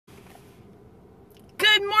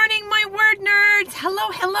Good morning, my word nerds.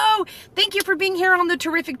 Hello, hello. Thank you for being here on the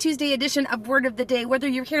terrific Tuesday edition of Word of the Day. Whether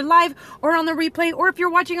you're here live or on the replay, or if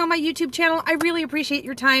you're watching on my YouTube channel, I really appreciate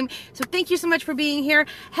your time. So thank you so much for being here.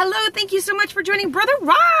 Hello, thank you so much for joining Brother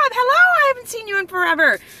Rob. Hello, I haven't seen you in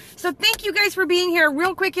forever. So thank you guys for being here.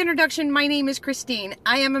 Real quick introduction. My name is Christine.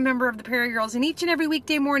 I am a member of the Prairie Girls, and each and every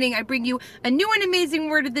weekday morning, I bring you a new and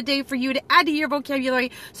amazing word of the day for you to add to your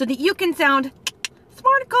vocabulary so that you can sound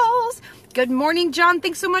smarticles. Good morning, John.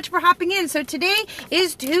 Thanks so much for hopping in. So today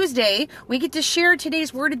is Tuesday. We get to share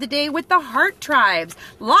today's word of the day with the Heart Tribes.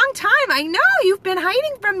 Long time. I know you've been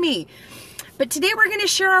hiding from me. But today we're going to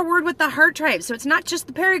share our word with the Heart Tribes. So it's not just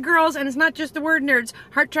the Prairie Girls and it's not just the Word Nerds.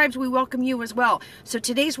 Heart Tribes, we welcome you as well. So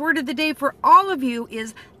today's word of the day for all of you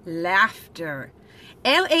is laughter.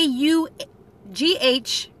 L-A-U-G-H-T-E-R.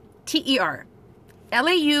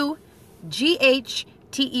 L-A-U-G-H-T-E-R.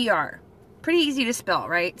 Pretty easy to spell,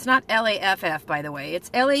 right? It's not L-A-F-F, by the way. It's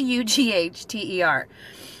L-A-U-G-H-T-E-R.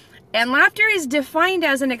 And laughter is defined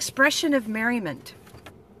as an expression of merriment.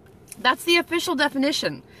 That's the official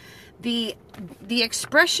definition. The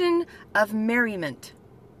expression of merriment.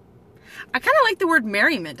 I kind of like the word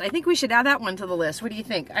merriment. I think we should add that one to the list. What do you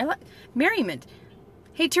think? I like merriment.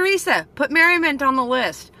 Hey, Teresa, put merriment on the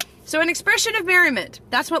list. So an expression of merriment.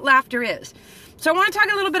 That's what laughter is. So I want to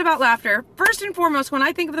talk a little bit about laughter. First and foremost, when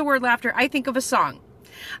I think of the word laughter, I think of a song.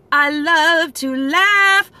 I love to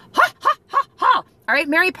laugh. Ha, ha, ha, ha. All right,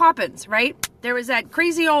 Mary Poppins, right? There was that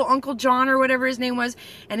crazy old Uncle John or whatever his name was,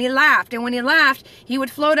 and he laughed. And when he laughed, he would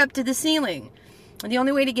float up to the ceiling. And the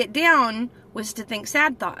only way to get down was to think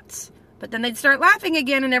sad thoughts. But then they'd start laughing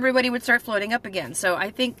again, and everybody would start floating up again. So I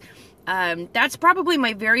think that's probably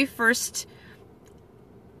my very first...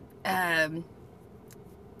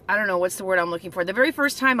 I don't know what's the word I'm looking for. The very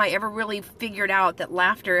first time I ever really figured out that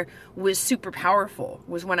laughter was super powerful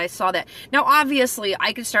was when I saw that. Now, obviously,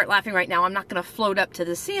 I could start laughing right now. I'm not going to float up to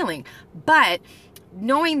the ceiling. But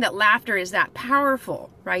knowing that laughter is that powerful,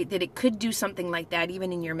 right, that it could do something like that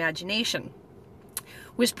even in your imagination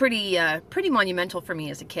was pretty monumental for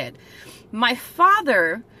me as a kid. My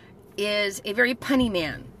father is a very punny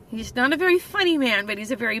man. He's not a very funny man, but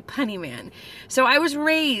he's a very punny man. So I was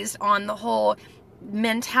raised on the whole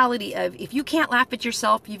mentality of if you can't laugh at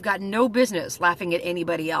yourself, you've got no business laughing at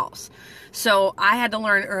anybody else. So I had to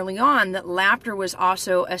learn early on that laughter was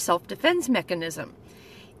also a self-defense mechanism.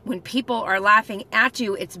 When people are laughing at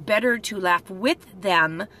you, it's better to laugh with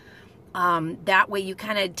them. That way you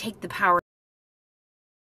kind of take the power.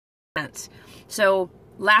 So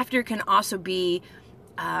laughter can also be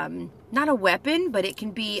not a weapon, but it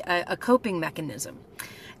can be a coping mechanism.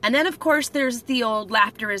 And then, of course, there's the old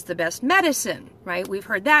laughter is the best medicine, right? We've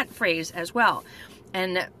heard that phrase as well.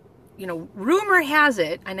 And, you know, rumor has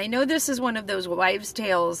it, and I know this is one of those wives'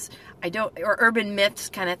 tales, or urban myths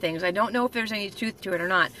kind of things. I don't know if there's any truth to it or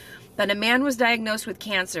not. But a man was diagnosed with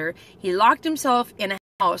cancer. He locked himself in a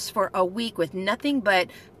house for a week with nothing but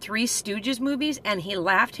Three Stooges movies, and he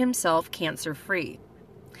laughed himself cancer-free.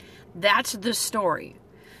 That's the story.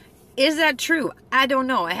 Is that true? I don't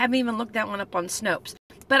know. I haven't even looked that one up on Snopes.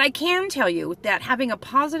 But I can tell you that having a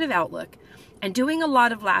positive outlook and doing a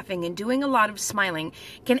lot of laughing and doing a lot of smiling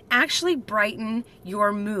can actually brighten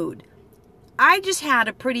your mood. I just had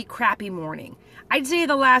a pretty crappy morning. I'd say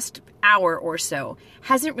the last hour or so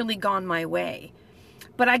hasn't really gone my way.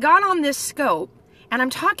 But I got on this scope and I'm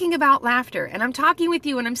talking about laughter and I'm talking with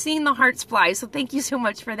you and I'm seeing the hearts fly. So thank you so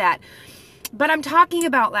much for that. But I'm talking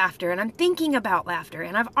about laughter and I'm thinking about laughter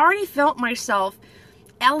and I've already felt myself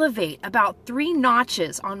elevate about 3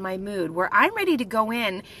 notches on my mood where I'm ready to go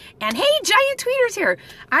in and, hey, Giant Tweeters here.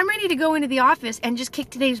 I'm ready to go into the office and just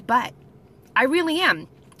kick today's butt. I really am.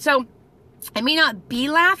 So I may not be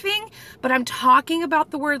laughing, but I'm talking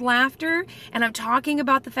about the word laughter and I'm talking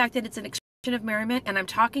about the fact that it's an expression of merriment and I'm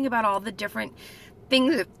talking about all the different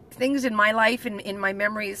things in my life and in my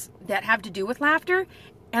memories that have to do with laughter.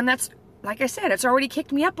 And that's, like I said, it's already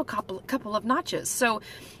kicked me up a couple of notches. So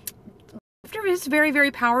laughter is very, very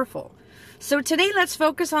powerful. So today let's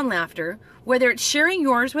focus on laughter, whether it's sharing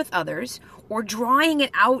yours with others or drawing it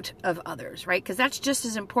out of others, right? Because that's just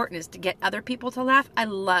as important as to get other people to laugh. I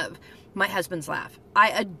love my husband's laugh. I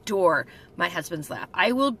adore my husband's laugh.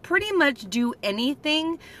 I will pretty much do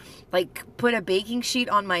anything, like put a baking sheet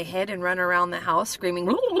on my head and run around the house screaming,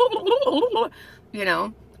 you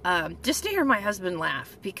know, just to hear my husband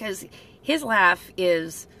laugh, because his laugh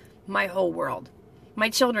is my whole world. My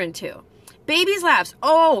children too. Babies' laughs.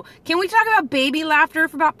 Oh, can we talk about baby laughter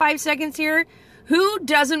for about 5 seconds here? Who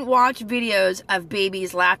doesn't watch videos of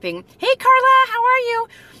babies laughing? Hey, Carla, how are you?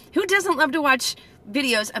 Who doesn't love to watch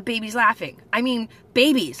videos of babies laughing? I mean,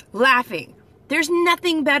 babies laughing. There's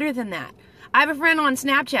nothing better than that. I have a friend on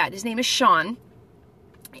Snapchat. His name is Sean.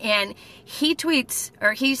 And he tweets,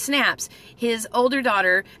 or he snaps, his older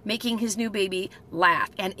daughter making his new baby laugh.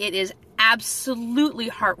 And it is absolutely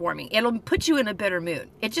heartwarming. It'll put you in a better mood.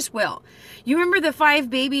 It just will. You remember the 5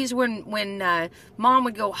 babies when mom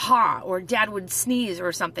would go ha, or dad would sneeze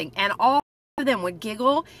or something, and all of them would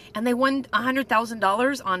giggle, and they won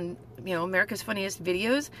 $100,000 on, America's Funniest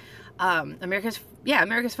Videos. America's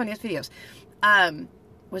Funniest Videos.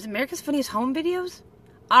 Was it America's Funniest Home Videos?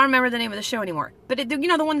 I don't remember the name of the show anymore. But the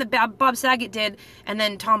one that Bob Saget did, and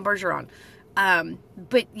then Tom Bergeron.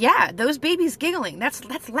 But yeah, those babies giggling,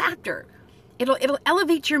 that's laughter. It'll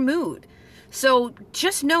elevate your mood. So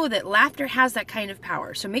just know that laughter has that kind of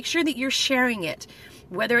power. So make sure that you're sharing it,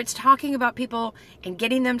 whether it's talking about people and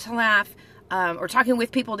getting them to laugh, or talking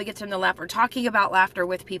with people to get them to laugh, or talking about laughter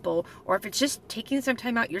with people, or if it's just taking some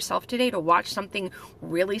time out yourself today to watch something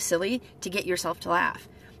really silly to get yourself to laugh.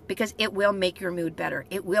 Because it will make your mood better.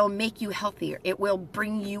 It will make you healthier. It will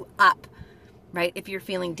bring you up, right, if you're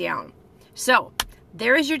feeling down. So,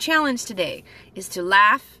 there is your challenge today, is to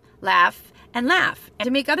laugh, laugh, and laugh. And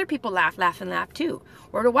to make other people laugh, laugh, and laugh too.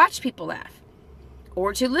 Or to watch people laugh.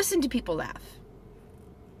 Or to listen to people laugh.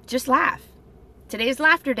 Just laugh. Today is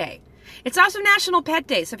Laughter Day. It's also National Pet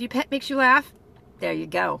Day, so if your pet makes you laugh, there you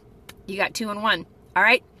go. You got 2 in 1. All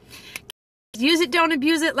right? Use it, don't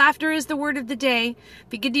abuse it. Laughter is the word of the day.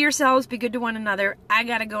 Be good to yourselves. Be good to one another. I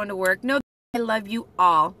gotta go into work. Know that I love you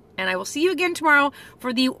all. And I will see you again tomorrow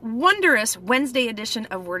for the wondrous Wednesday edition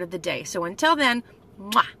of Word of the Day. So until then,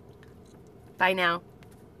 mwah. Bye now.